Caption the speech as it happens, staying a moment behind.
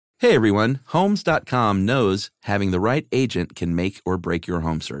Hey everyone, Homes.com knows having the right agent can make or break your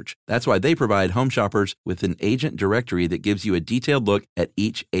home search. That's why they provide home shoppers with an agent directory that gives you a detailed look at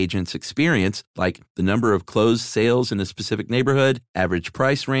each agent's experience, like the number of closed sales in a specific neighborhood, average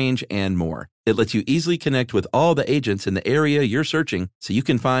price range, and more. It lets you easily connect with all the agents in the area you're searching so you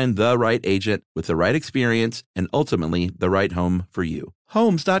can find the right agent with the right experience and ultimately the right home for you.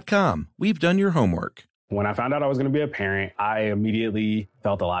 Homes.com. We've done your homework. When I found out I was going to be a parent, I immediately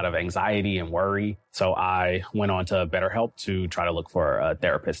felt a lot of anxiety and worry. So I went on to BetterHelp to try to look for a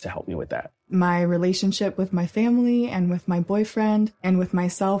therapist to help me with that. My relationship with my family and with my boyfriend and with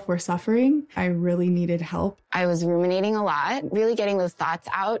myself were suffering. I really needed help. I was ruminating a lot. Really getting those thoughts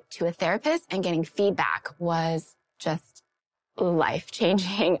out to a therapist and getting feedback was just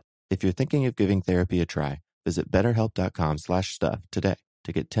life-changing. If you're thinking of giving therapy a try, visit BetterHelp.com/stuff today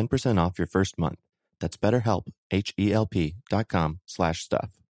to get 10% off your first month. That's BetterHelp, HELP.com/stuff.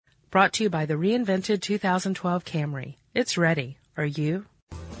 Brought to you by the reinvented 2012 Camry. It's ready. Are you?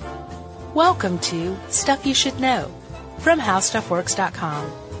 Welcome to Stuff You Should Know from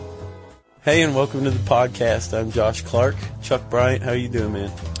HowStuffWorks.com. Hey, and welcome to the podcast. I'm Josh Clark. Chuck Bryant, how you doing,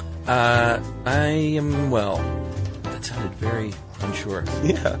 man? I am well. That sounded very unsure.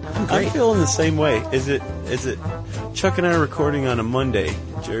 Yeah, I'm feeling the same way. Is it? Chuck and I are recording on a Monday.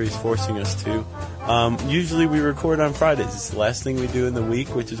 Jerry's forcing us to. Usually we record on Fridays. It's the last thing we do in the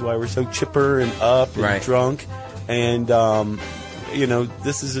week, which is why we're so chipper and up and drunk. And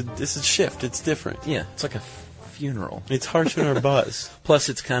this is a shift. It's different. Yeah, it's like a funeral. It's harsh on our buzz. Plus,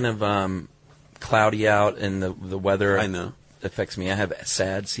 it's kind of cloudy out, and the weather. I know. Affects me. I have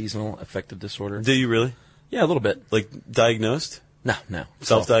SAD, seasonal affective disorder. Do you really? Yeah, a little bit. Like diagnosed? No.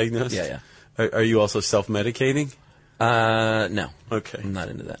 Self-diagnosed? Yeah. Are you also self-medicating? No. Okay. I'm not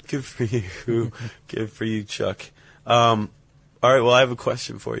into that. Good for you. Good for you, Chuck. All right, well, I have a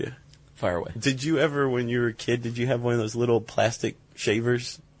question for you. Fire away. Did you ever, when you were a kid, did you have one of those little plastic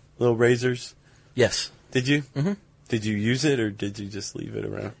shavers, little razors? Yes. Did you? Mm-hmm. Did you use it, or did you just leave it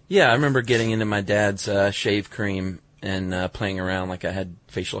around? Yeah, I remember getting into my dad's shave cream and playing around like I had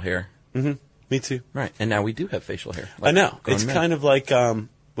facial hair. Mm-hmm. Me too. Right, and now we do have facial hair. Like I know. It's men. kind of like when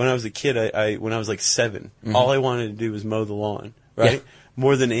I was a kid, when I was like 7, all I wanted to do was mow the lawn, right? Yeah.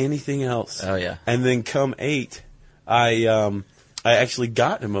 More than anything else. Oh, yeah. And then come 8, I actually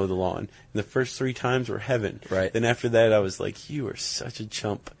got to mow the lawn. And the first 3 times were heaven. Right. Then after that, I was like, you are such a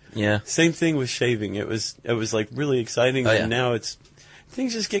chump. Yeah. Same thing with shaving. It was like really exciting, Oh, yeah. and now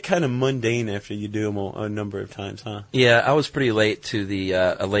things just get kind of mundane after you do them a number of times, huh? Yeah, I was pretty late to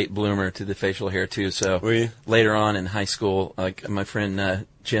a late bloomer to the facial hair too. So Were you? Later on in high school, like my friend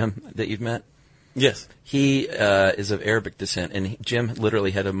Jim that you've met. Yes. He is of Arabic descent, and Jim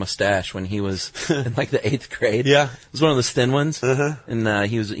literally had a mustache when he was in like the 8th grade. Yeah. It was one of those thin ones. Uh-huh. And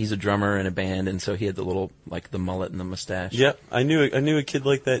he's a drummer in a band, and so he had the little the mullet and the mustache. Yep. I knew a kid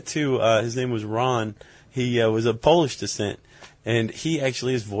like that too. His name was Ron. He was of Polish descent. And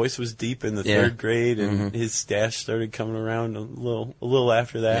his voice was deep in the 3rd grade, and his stash started coming around a little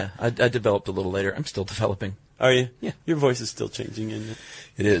after that. Yeah, I developed a little later. I'm still developing. Are you? Yeah. Your voice is still changing, isn't it?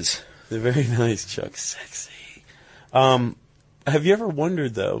 It is. They're very nice, Chuck. Sexy. Have you ever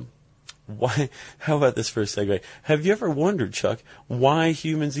wondered, though, why? How about this for a segue? Have you ever wondered, Chuck, why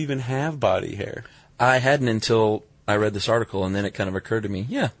humans even have body hair? I hadn't until I read this article, and then it kind of occurred to me.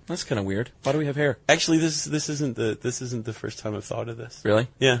 Yeah, that's kind of weird. Why do we have hair? Actually, this isn't the first time I've thought of this. Really?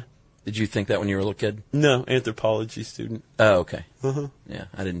 Yeah. Did you think that when you were a little kid? No, anthropology student. Oh, okay. Uh-huh. Yeah,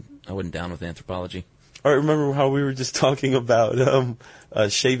 I wasn't down with anthropology. All right, remember how we were just talking about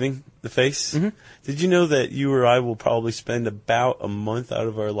shaving the face? Mm-hmm. Did you know that you or I will probably spend about a month out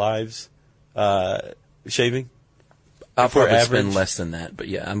of our lives shaving? I'll probably average? spend less than that, but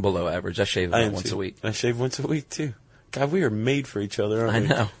yeah, I'm below average. I shave about once a week. I shave once a week, too. God, we are made for each other, aren't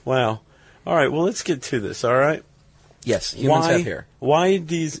we? I know. Wow. All right, well, let's get to this, all right? Yes, humans have hair. Why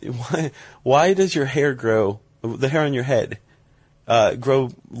does your hair grow, the hair on your head,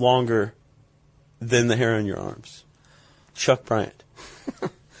 grow longer than the hair on your arms? Chuck Bryant.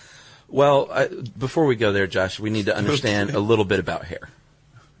 Well, before we go there, Josh, we need to understand a little bit about hair.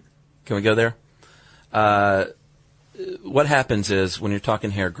 Can we go there? What happens is, when you're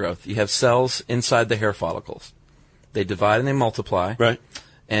talking hair growth, you have cells inside the hair follicles. They divide and they multiply. Right.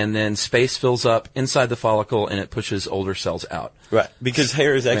 And then space fills up inside the follicle, and it pushes older cells out. Right. Because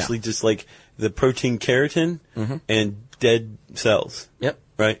hair is actually just like the protein keratin and dead cells. Yep.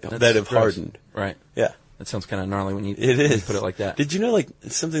 Right? That's that have gross. hardened. Right. Yeah. That sounds kind of gnarly when you It is. when you put it like that. Did you know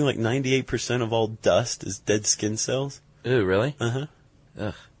something like 98% of all dust is dead skin cells? Ooh, really? Uh-huh.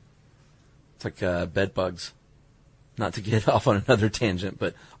 Ugh. It's like bed bugs. not to get off on another tangent,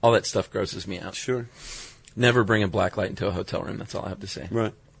 but all that stuff grosses me out. Sure. Never bring a black light into a hotel room. That's all I have to say.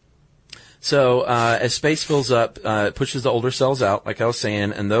 Right. So as space fills up, it pushes the older cells out, like I was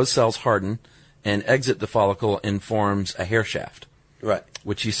saying, and those cells harden and exit the follicle and forms a hair shaft. Right.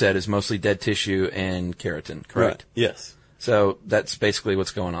 Which you said is mostly dead tissue and keratin, correct? Right. Yes. So that's basically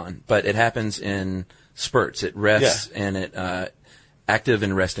what's going on. But it happens in spurts. It rests and it active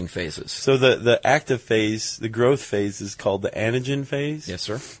and resting phases. So the active phase, the growth phase, is called the anagen phase. Yes,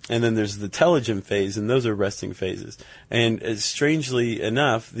 sir. And then there's the telogen phase, and those are resting phases. And strangely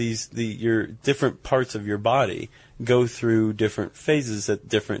enough, your different parts of your body go through different phases at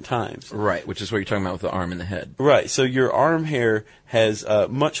different times. Right, which is what you're talking about with the arm and the head. Right. So your arm hair has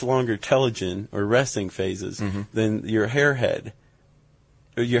much longer telogen or resting phases than your head,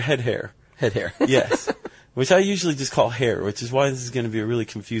 or your head hair. Head hair. Yes. Which I usually just call hair, which is why this is going to be a really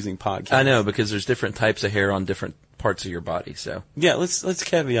confusing podcast. I know, because there's different types of hair on different parts of your body. So yeah, let's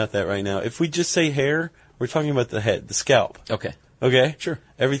caveat that right now. If we just say hair, we're talking about the head, the scalp. Okay. Okay? Sure.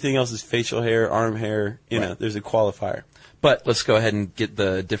 Everything else is facial hair, arm hair, you know, there's a qualifier. But let's go ahead and get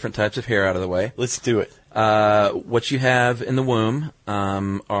the different types of hair out of the way. Let's do it. What you have in the womb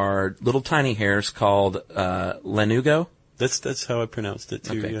are little tiny hairs called lanugo. That's how I pronounced it,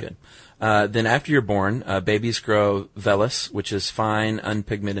 too. Okay, yeah. good. Then after you're born, babies grow vellus, which is fine,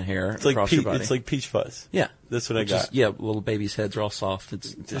 unpigmented hair across your body. It's like peach fuzz. Yeah. That's what I got. Little babies' heads are all soft.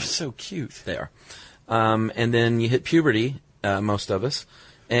 They're so cute. They are. And then you hit puberty, most of us,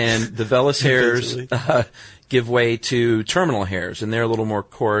 and the vellus hairs give way to terminal hairs, and they're a little more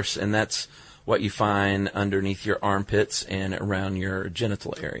coarse, and that's what you find underneath your armpits and around your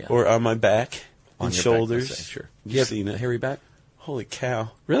genital area. Or on my back, on and your shoulders. Back, sure. You've seen it. Hairy back? Holy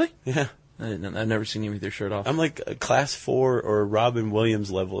cow. Really? Yeah. I've never seen you with your shirt off. I'm like a class 4 or Robin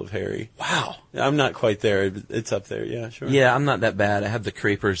Williams level of hairy. Wow. I'm not quite there. It's up there. Yeah, sure. Yeah, I'm not that bad. I have the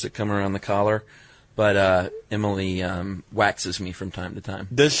creepers that come around the collar, but Emily waxes me from time to time.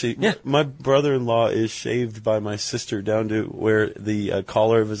 Does she? Yeah. My brother-in-law is shaved by my sister down to where the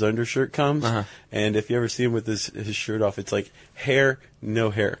collar of his undershirt comes. And if you ever see him with his shirt off, it's like hair, no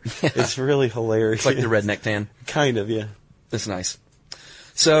hair. Yeah. It's really hilarious. It's like the redneck tan. Kind of, yeah. That's nice.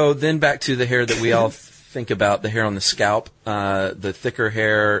 So then back to the hair that we all think about, the hair on the scalp, the thicker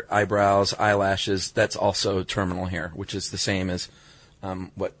hair, eyebrows, eyelashes, that's also terminal hair, which is the same as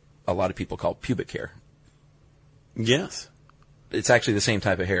what a lot of people call pubic hair. Yes. It's actually the same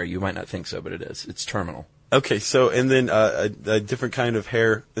type of hair. You might not think so, but it is. It's terminal. Okay, so, and then a different kind of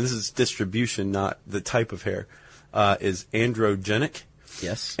hair, and this is distribution, not the type of hair, is androgenic.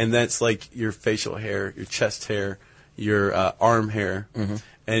 Yes. And that's like your facial hair, your chest hair, your arm hair,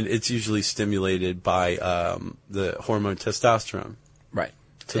 and it's usually stimulated by the hormone testosterone. Right.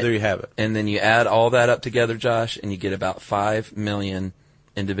 So there you have it. And then you add all that up together, Josh, and you get about 5 million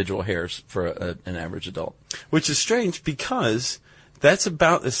individual hairs for an average adult. Which is strange because that's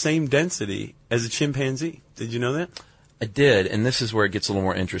about the same density as a chimpanzee. Did you know that? I did, and this is where it gets a little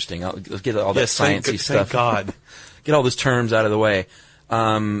more interesting. Let's get all that sciencey stuff. Thank God. Get all those terms out of the way.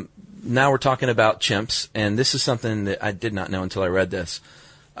 Now we're talking about chimps, and this is something that I did not know until I read this.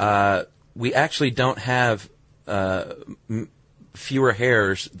 We actually don't have fewer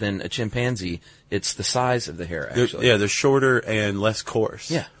hairs than a chimpanzee. It's the size of the hair, actually. They're shorter and less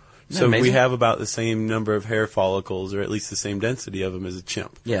coarse. Yeah. So we have about the same number of hair follicles, or at least the same density of them as a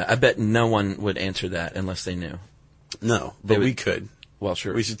chimp. Yeah, I bet no one would answer that unless they knew. No, but we could. Well,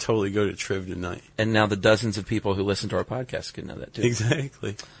 sure. We should totally go to Triv tonight. And now the dozens of people who listen to our podcast could know that, too.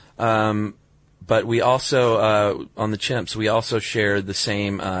 Exactly. But we also, on the chimps, we also share the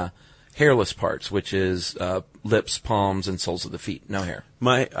same hairless parts, which is lips, palms, and soles of the feet. No hair.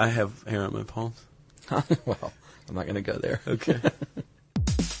 I have hair on my palms. Well, I'm not going to go there. Okay.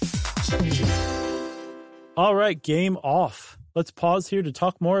 All right, game off. Let's pause here to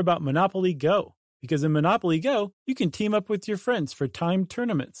talk more about Monopoly Go. Because in Monopoly Go, you can team up with your friends for timed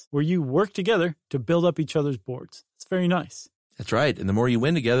tournaments where you work together to build up each other's boards. It's very nice. That's right. And the more you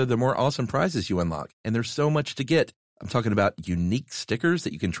win together, the more awesome prizes you unlock. And there's so much to get. I'm talking about unique stickers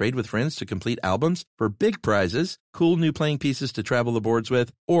that you can trade with friends to complete albums for big prizes, cool new playing pieces to travel the boards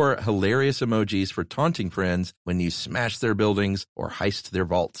with, or hilarious emojis for taunting friends when you smash their buildings or heist their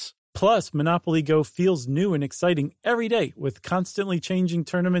vaults. Plus, Monopoly Go feels new and exciting every day with constantly changing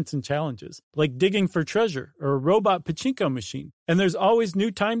tournaments and challenges, like digging for treasure or a robot pachinko machine. And there's always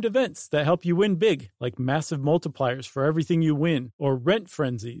new timed events that help you win big, like massive multipliers for everything you win or rent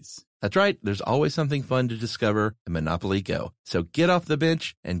frenzies. That's right. There's always something fun to discover in Monopoly Go. So get off the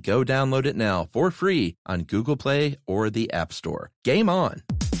bench and go download it now for free on Google Play or the App Store. Game on.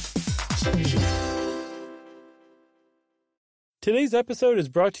 Today's episode is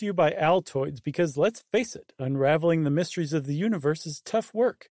brought to you by Altoids because, let's face it, unraveling the mysteries of the universe is tough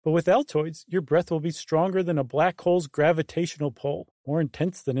work. But with Altoids, your breath will be stronger than a black hole's gravitational pull, more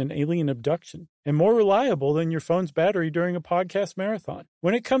intense than an alien abduction, and more reliable than your phone's battery during a podcast marathon.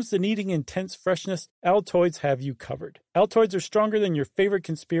 When it comes to needing intense freshness, Altoids have you covered. Altoids are stronger than your favorite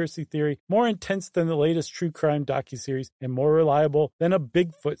conspiracy theory, more intense than the latest true crime docuseries, and more reliable than a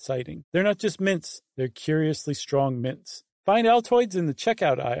Bigfoot sighting. They're not just mints, they're curiously strong mints. Find Altoids in the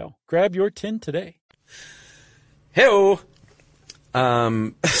checkout aisle. Grab your tin today. Hey-o!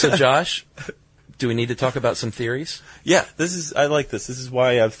 So Josh, do we need to talk about some theories? Yeah, I like this. This is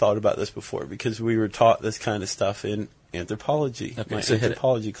why I've thought about this before, because we were taught this kind of stuff in anthropology, my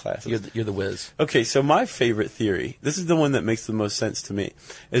anthropology classes. You're the whiz. Okay, so my favorite theory, this is the one that makes the most sense to me,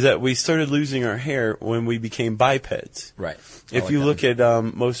 is that we started losing our hair when we became bipeds. Right. If you look at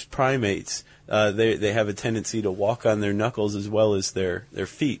most primates, they have a tendency to walk on their knuckles as well as their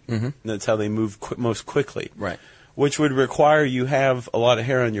feet. Mm-hmm. That's how they move most quickly. Right. Which would require you have a lot of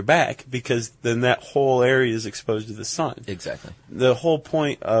hair on your back, because then that whole area is exposed to the sun. Exactly. The whole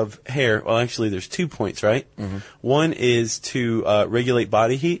point of hair, well, actually, there's 2 points, right? Mm-hmm. One is to regulate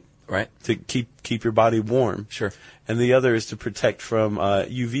body heat. Right. To keep your body warm. Sure. And the other is to protect from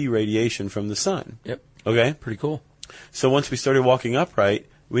UV radiation from the sun. Yep. Okay? Pretty cool. So once we started walking upright,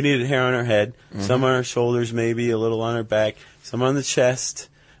 we needed hair on our head, mm-hmm. some on our shoulders maybe, a little on our back, some on the chest,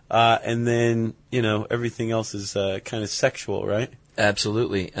 and then, everything else is kind of sexual, right?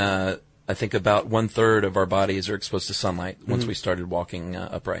 Absolutely. I think about 1/3 of our bodies are exposed to sunlight once we started walking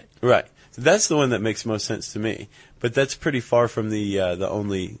upright. Right. So that's the one that makes most sense to me. But that's pretty far from the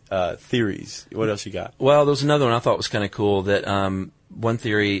only theories. What else you got? Well, there was another one I thought was kind of cool, that one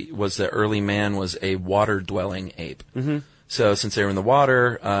theory was that early man was a water-dwelling ape. Mm-hmm. So since they were in the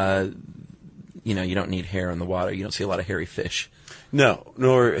water, you don't need hair in the water. You don't see a lot of hairy fish. No,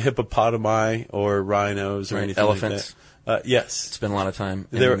 nor hippopotami or rhinos or anything elephants. Like that. Yes. Spend a lot of time.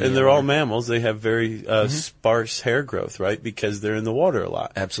 They're all mammals. They have very sparse hair growth, right? Because they're in the water a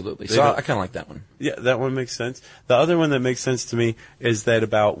lot. Absolutely. So I kind of like that one. Yeah, that one makes sense. The other one that makes sense to me is that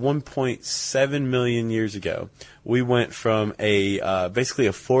about 1.7 million years ago, we went from basically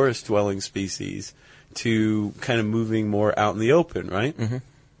a forest-dwelling species to kind of moving more out in the open, right? Mm-hmm.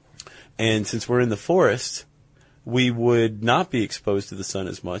 And since we're in the forest, we would not be exposed to the sun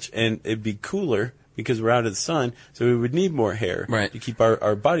as much, and it'd be cooler because we're out of the sun, so we would need more hair to keep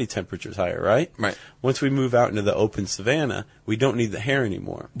our body temperatures higher, right? Right. Once we move out into the open savanna, we don't need the hair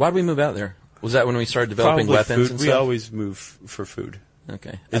anymore. Why did we move out there? Was that when we started developing Probably weapons food. and We stuff? always move for food.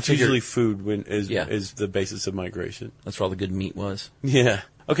 Okay. It's usually food is the basis of migration. That's where all the good meat was. Yeah.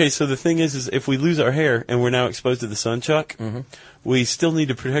 Okay, so the thing is if we lose our hair and we're now exposed to the sun, Chuck, we still need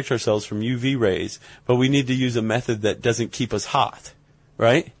to protect ourselves from UV rays, but we need to use a method that doesn't keep us hot,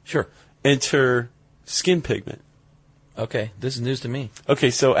 right? Sure. Enter skin pigment. Okay, this is news to me.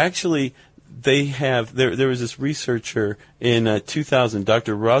 Okay, so actually there was this researcher in 2000,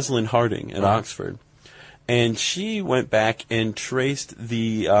 Dr. Rosalind Harding at Oxford, and she went back and traced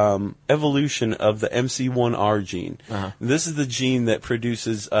the evolution of the MC1R gene. Uh-huh. This is the gene that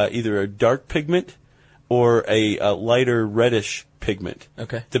produces either a dark pigment or a lighter reddish pigment,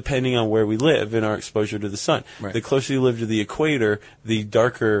 depending on where we live in our exposure to the sun. Right. The closer you live to the equator, the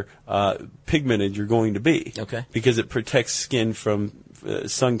darker pigmented you're going to be, because it protects skin from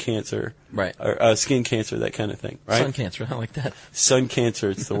sun cancer, or skin cancer, that kind of thing. Right? Sun cancer, I like that. Sun cancer,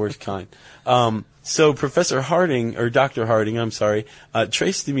 it's the worst kind. So Professor Harding, or Dr. Harding, I'm sorry,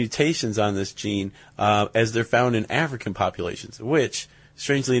 traced the mutations on this gene as they're found in African populations, which,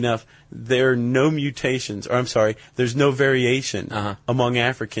 strangely enough, there are no mutations, or I'm sorry, there's no variation among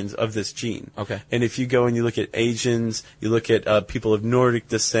Africans of this gene. Okay. And if you go and you look at Asians, you look at people of Nordic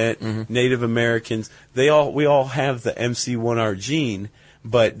descent, Native Americans, we all have the MC1R gene,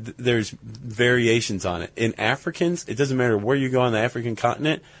 but there's variations on it. In Africans, it doesn't matter where you go on the African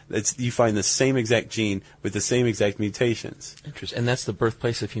continent, you find the same exact gene with the same exact mutations. Interesting. And that's the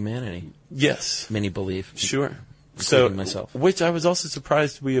birthplace of humanity. Yes. Many believe. Sure. Including myself. Which I was also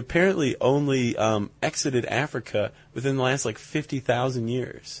surprised, we apparently only exited Africa within the last 50,000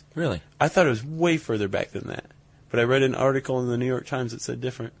 years. Really? I thought it was way further back than that. But I read an article in the New York Times that said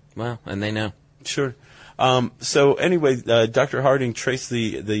different. Wow, and they know. Sure. So anyway, Dr. Harding traced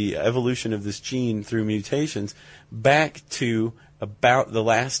the evolution of this gene through mutations back to about the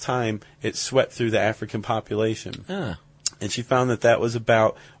last time it swept through the African population. Ah. And she found that was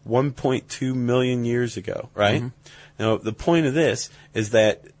about 1.2 million years ago, right? Mm-hmm. Now, the point of this is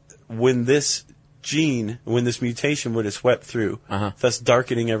that when this mutation would have swept through, thus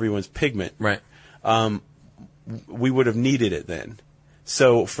darkening everyone's pigment, right? we would have needed it then.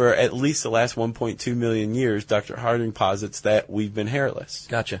 So for at least the last 1.2 million years, Dr. Harding posits that we've been hairless.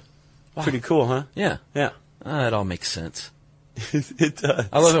 Gotcha. Wow. Pretty cool, huh? Yeah. Yeah. It all makes sense. It does.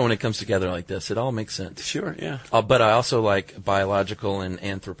 I love it when it comes together like this. It all makes sense. Sure, yeah. But I also like biological and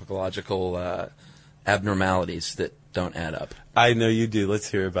anthropological abnormalities that don't add up. I know you do. Let's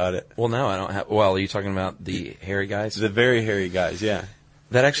hear about it. Well, no, I don't have. Well, are you talking about the hairy guys? The very hairy guys, yeah.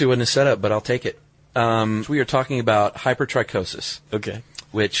 That actually wasn't a setup, but I'll take it. We are talking about hypertrichosis. Okay.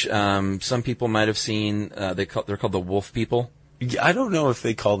 Which some people might have seen. They're called the wolf people. I don't know if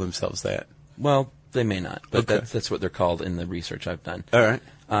they call themselves that. Well, they may not, but Okay. that's what they're called in the research I've done. All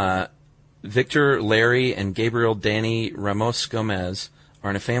right. Victor, Larry, and Gabriel Danny Ramos Gomez are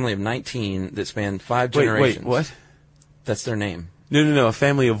in a family of 19 that span 5 generations. Wait, what? That's their name. No. A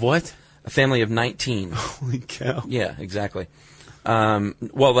family of what? A family of 19. Holy cow. Yeah, exactly.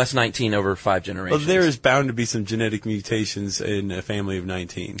 Well, that's 19 over 5 generations. Well, there is bound to be some genetic mutations in a family of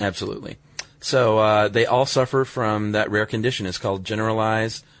 19. Absolutely. So they all suffer from that rare condition. It's called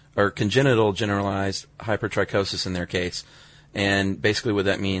generalized or congenital generalized hypertrichosis in their case. And basically what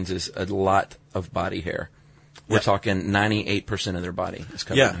that means is a lot of body hair. We're talking 98% of their body is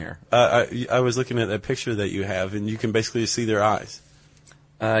covered in hair. I was looking at that picture that you have, and you can basically see their eyes.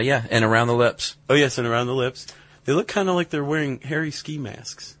 Yeah, and around the lips. Oh, yes, and around the lips. They look kind of like they're wearing hairy ski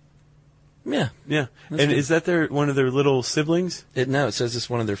masks. Yeah. Yeah. That's And good. is that one of their little siblings? No, it says it's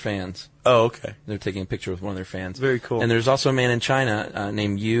one of their fans. Oh, okay. They're taking a picture with one of their fans. Very cool. And there's also a man in China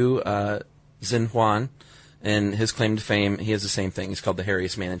named Yu Xinhuan, and his claim to fame, he has the same thing. He's called the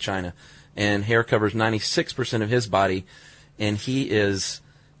hairiest man in China. And hair covers 96% of his body, and he is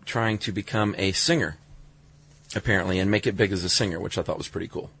trying to become a singer, apparently, and make it big as a singer, which I thought was pretty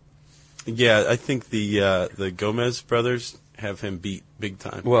cool. Yeah, I think the Gomez brothers have him beat big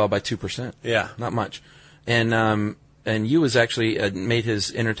time. Well, by 2%. Yeah. Not much. And Yu was actually made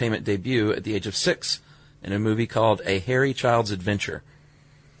his entertainment debut at the age of 6 in a movie called A Hairy Child's Adventure.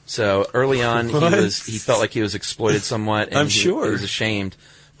 So early on, he felt like he was exploited somewhat, and I'm sure. he was ashamed.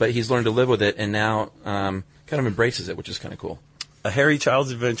 But he's learned to live with it, and now kind of embraces it, which is kind of cool. A Hairy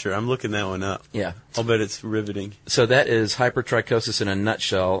Child's Adventure. I'm looking that one up. Yeah. I'll bet it's riveting. So that is hypertrichosis in a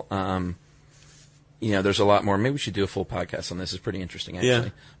nutshell. There's a lot more. Maybe we should do a full podcast on this. It's pretty interesting,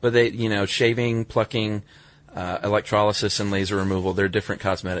 actually. Yeah. But shaving, plucking, electrolysis, and laser removal, they're different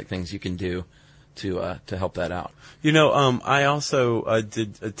cosmetic things you can do to help that out. I also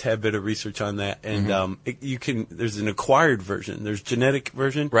did a tad bit of research on that, and there's an acquired version. There's genetic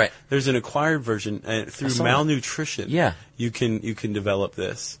version. Right. There's an acquired version through malnutrition. Yeah. You can develop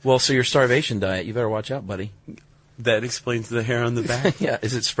this. Well, so your starvation diet, you better watch out, buddy. That explains the hair on the back. Yeah.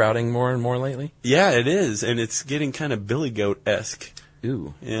 Is it sprouting more and more lately? Yeah, it is, and it's getting kind of Billy Goat-esque.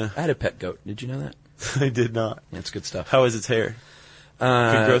 Ooh. Yeah. I had a pet goat. Did you know that? I did not. Yeah, it's good stuff. How is its hair?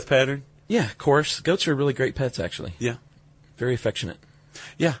 Good growth pattern? Yeah, coarse. Goats are really great pets, actually. Yeah. Very affectionate.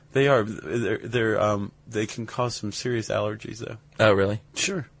 Yeah, they are. They can cause some serious allergies, though. Oh, really?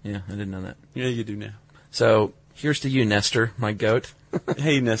 Sure. Yeah, I didn't know that. Yeah, you do now. So here's to you, Nestor, my goat.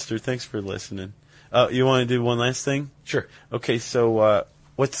 Hey, Nestor, thanks for listening. You want to do one last thing? Sure. Okay, so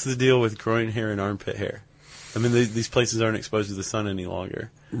what's the deal with groin hair and armpit hair? I mean, these places aren't exposed to the sun any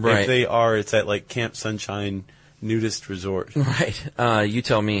longer. Right. If they are, it's at like Camp Sunshine Nudist Resort. Right. You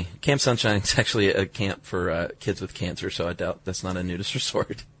tell me. Camp Sunshine is actually a camp for kids with cancer, so I doubt that's not a nudist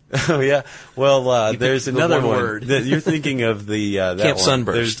resort. Oh, yeah. Well, there's the another one one. word. You're thinking of the that Camp one.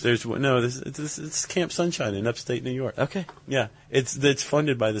 Sunburst. It's Camp Sunshine in upstate New York. Okay. Yeah. It's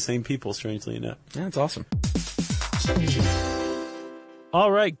funded by the same people, strangely enough. Yeah, that's awesome.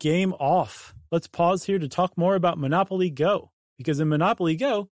 All right, game off. Let's pause here to talk more about Monopoly Go. Because in Monopoly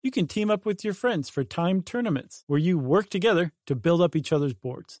Go, you can team up with your friends for timed tournaments where you work together to build up each other's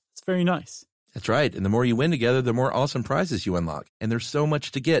boards. It's very nice. That's right. And the more you win together, the more awesome prizes you unlock. And there's so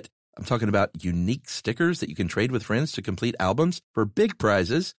much to get. I'm talking about unique stickers that you can trade with friends to complete albums for big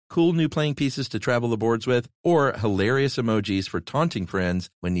prizes, cool new playing pieces to travel the boards with, or hilarious emojis for taunting friends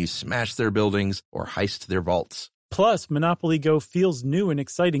when you smash their buildings or heist their vaults. Plus, Monopoly Go feels new and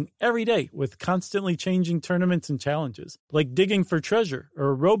exciting every day with constantly changing tournaments and challenges, like digging for treasure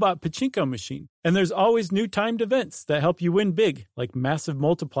or a robot pachinko machine. And there's always new timed events that help you win big, like massive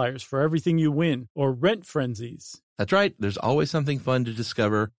multipliers for everything you win or rent frenzies. That's right. There's always something fun to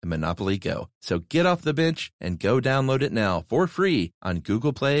discover in Monopoly Go. So get off the bench and go download it now for free on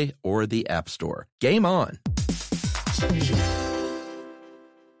Google Play or the App Store. Game on!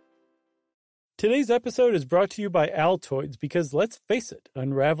 Today's episode is brought to you by Altoids because, let's face it,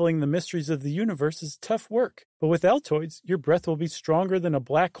 unraveling the mysteries of the universe is tough work. But with Altoids, your breath will be stronger than a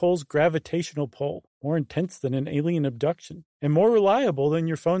black hole's gravitational pull. more intense than an alien abduction, and more reliable than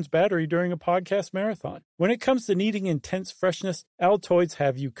your phone's battery during a podcast marathon. When it comes to needing intense freshness, Altoids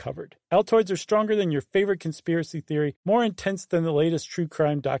have you covered. Altoids are stronger than your favorite conspiracy theory, more intense than the latest true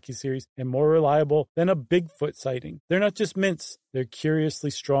crime docuseries, and more reliable than a Bigfoot sighting. They're not just mints, they're curiously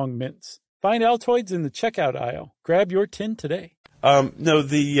strong mints. Find Altoids in the checkout aisle. Grab your tin today. No,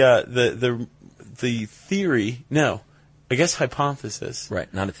 the theory, no, I guess hypothesis.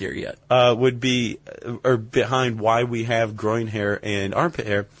 Right, not a theory yet. Would be, or behind why we have groin hair and armpit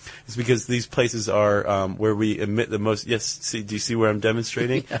hair is because these places are where we emit the most. Yes, see, do you see where I'm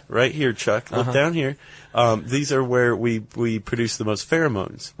demonstrating? Yeah. Right here, Chuck. Look down here. These are where we produce the most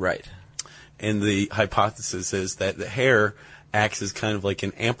pheromones. Right. And the hypothesis is that the hair acts as kind of like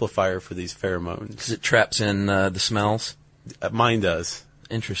an amplifier for these pheromones. Because it traps in the smells? Mine does.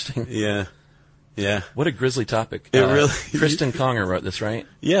 Interesting. Yeah. Yeah. What a grisly topic. It really. Kristen Conger wrote this, right?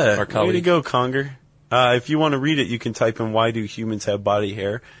 Yeah. Our colleague. Way to go, Conger. If you want to read it, you can type in "Why do humans have body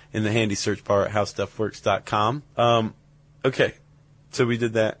hair" in the handy search bar at howstuffworks.com. Okay. So we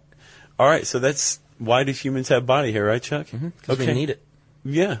did that. All right. So that's why do humans have body hair, right, Chuck? Because we need it.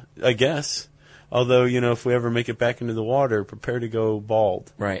 Yeah, I guess. Although, if we ever make it back into the water, prepare to go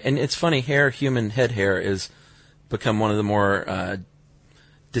bald. Right. And it's funny, human head hair is become one of the more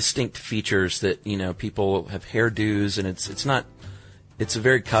distinct features that, people have hairdos, and it's a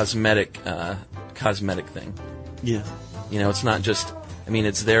very cosmetic thing. Yeah. It's not just,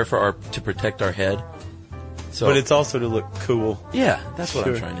 it's there to protect our head. So, but it's also to look cool. Yeah, that's what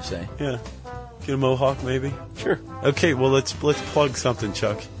I'm trying to say. Yeah. Get a mohawk, maybe? Sure. Okay, well, let's plug something,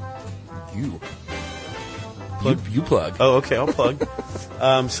 Chuck. You plug. Oh, okay, I'll plug.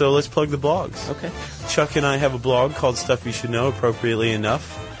 So let's plug the blogs. Okay. Chuck and I have a blog called Stuff You Should Know, appropriately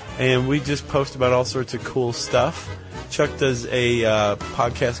enough, and we just post about all sorts of cool stuff. Chuck does a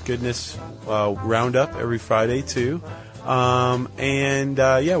podcast goodness roundup every Friday, too.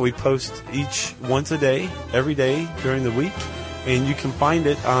 We post once a day, every day during the week, and you can find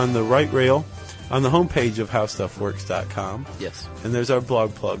it on the right rail on the homepage of howstuffworks.com. Yes. And there's our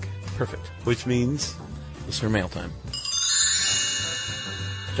blog plug. Perfect. Which means? Listener mail time.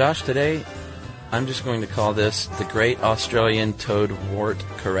 Josh, today I'm just going to call this the Great Australian Toad Wart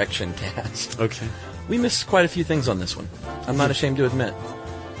Correction Cast. Okay. We missed quite a few things on this one. I'm not ashamed to admit.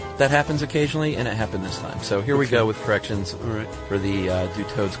 That happens occasionally, and it happened this time. So here we go with corrections for the Do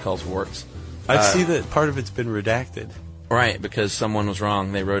Toads Calls Warts. I see that part of it's been redacted. Right, because someone was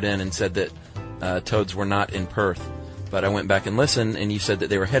wrong. They wrote in and said that toads were not in Perth. But I went back and listened, and you said that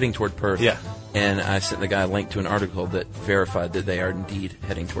they were heading toward Perth. Yeah. And I sent the guy a link to an article that verified that they are indeed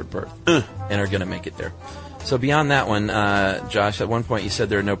heading toward Perth and are going to make it there. So beyond that one, Josh, at one point you said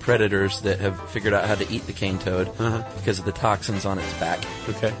there are no predators that have figured out how to eat the cane toad because of the toxins on its back.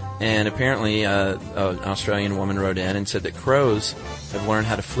 Okay. And apparently an Australian woman wrote in and said that crows have learned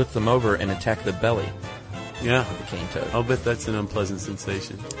how to flip them over and attack the belly. Yeah. Of the cane toad. I'll bet that's an unpleasant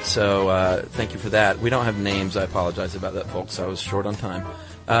sensation. So thank you for that. We don't have names. I apologize about that, folks. I was short on time.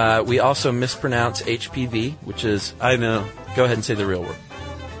 We also mispronounce HPV, which is... I know. Go ahead and say the real word.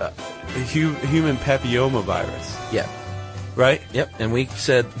 Human papillomavirus. Yeah. Right? Yep. And we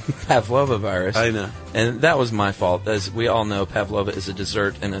said Pavlova virus. I know. And that was my fault. As we all know, Pavlova is a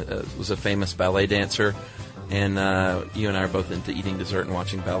dessert and was a famous ballet dancer. And you and I are both into eating dessert and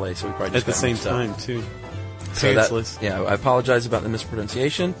watching ballet, so we probably just at the same time, too. So I apologize about the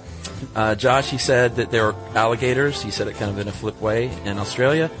mispronunciation. Josh, he said that there were alligators. He said it kind of in a flip way in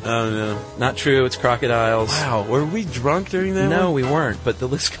Australia. Oh, no. Not true. It's crocodiles. Wow. Were we drunk during that No, one? we weren't, but the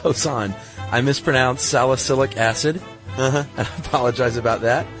list goes on. I mispronounced salicylic acid. And I apologize about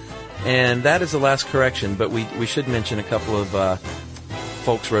that. And that is the last correction, but we should mention a couple of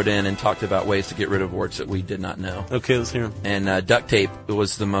folks wrote in and talked about ways to get rid of warts that we did not know. Okay, let's hear them. And duct tape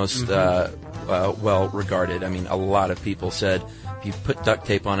was the most well-regarded. I mean, a lot of people said if you put duct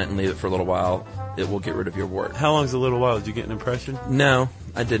tape on it and leave it for a little while, it will get rid of your wart. How long's a little while? Did you get an impression? No,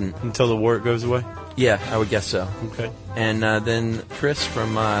 I didn't. Until the wart goes away? Yeah, I would guess so. Okay. And then Chris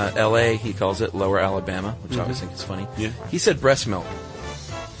from L.A., he calls it Lower Alabama, which I always think is funny. Yeah. He said breast milk.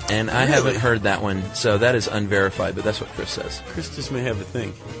 And I haven't heard that one, so that is unverified, but that's what Chris says. Chris just may have a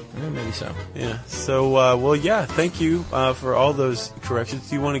thing. Maybe so. Yeah. So, thank you for all those corrections.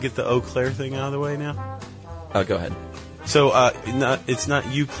 Do you want to get the Eau Claire thing out of the way now? Go ahead. So, it's not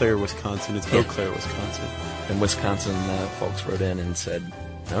Eau Claire, Wisconsin. It's Eau Claire, Wisconsin. And Wisconsin folks wrote in and said,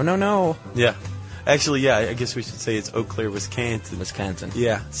 no. Yeah. Actually, yeah, I guess we should say it's Eau Claire, Wisconsin. Wisconsin.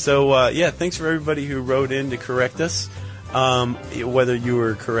 Yeah. So, thanks for everybody who wrote in to correct us. whether you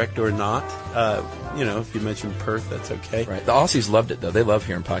were correct or not. If you mentioned Perth, that's okay. Right. The Aussies loved it, though. They love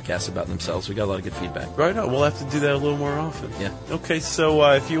hearing podcasts about themselves. We got a lot of good feedback. Right on. We'll have to do that a little more often. Yeah. Okay, so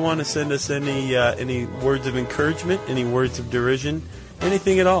if you want to send us any words of encouragement, any words of derision,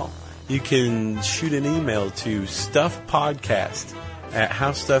 anything at all, you can shoot an email to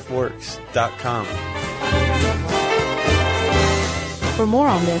stuffpodcast@howstuffworks.com. For more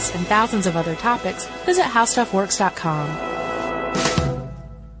on this and thousands of other topics, visit howstuffworks.com.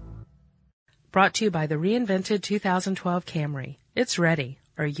 Brought to you by the reinvented 2012 Camry. It's ready.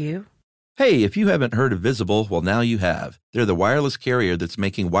 Are you? Hey, if you haven't heard of Visible, well, now you have. They're the wireless carrier that's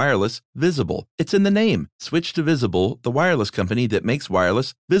making wireless visible. It's in the name. Switch to Visible, the wireless company that makes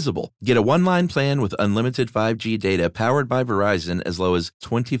wireless visible. Get a one-line plan with unlimited 5G data powered by Verizon as low as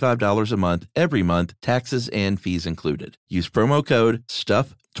 $25 a month, every month, taxes and fees included. Use promo code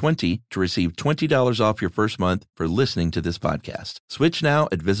STUFF20 to receive $20 off your first month for listening to this podcast. Switch now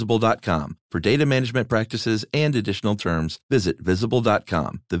at Visible.com. For data management practices and additional terms, visit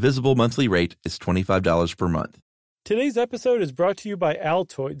Visible.com. The Visible monthly rate is $25 per month. Today's episode is brought to you by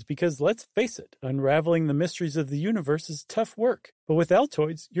Altoids because, let's face it, unraveling the mysteries of the universe is tough work. But with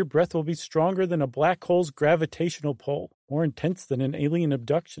Altoids, your breath will be stronger than a black hole's gravitational pull, more intense than an alien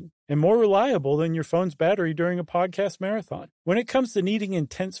abduction, and more reliable than your phone's battery during a podcast marathon. When it comes to needing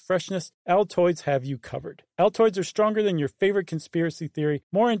intense freshness, Altoids have you covered. Altoids are stronger than your favorite conspiracy theory,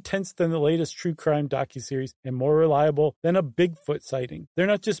 more intense than the latest true crime docuseries, and more reliable than a Bigfoot sighting. They're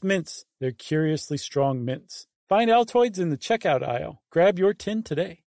not just mints, they're curiously strong mints. Find Altoids in the checkout aisle. Grab your tin today.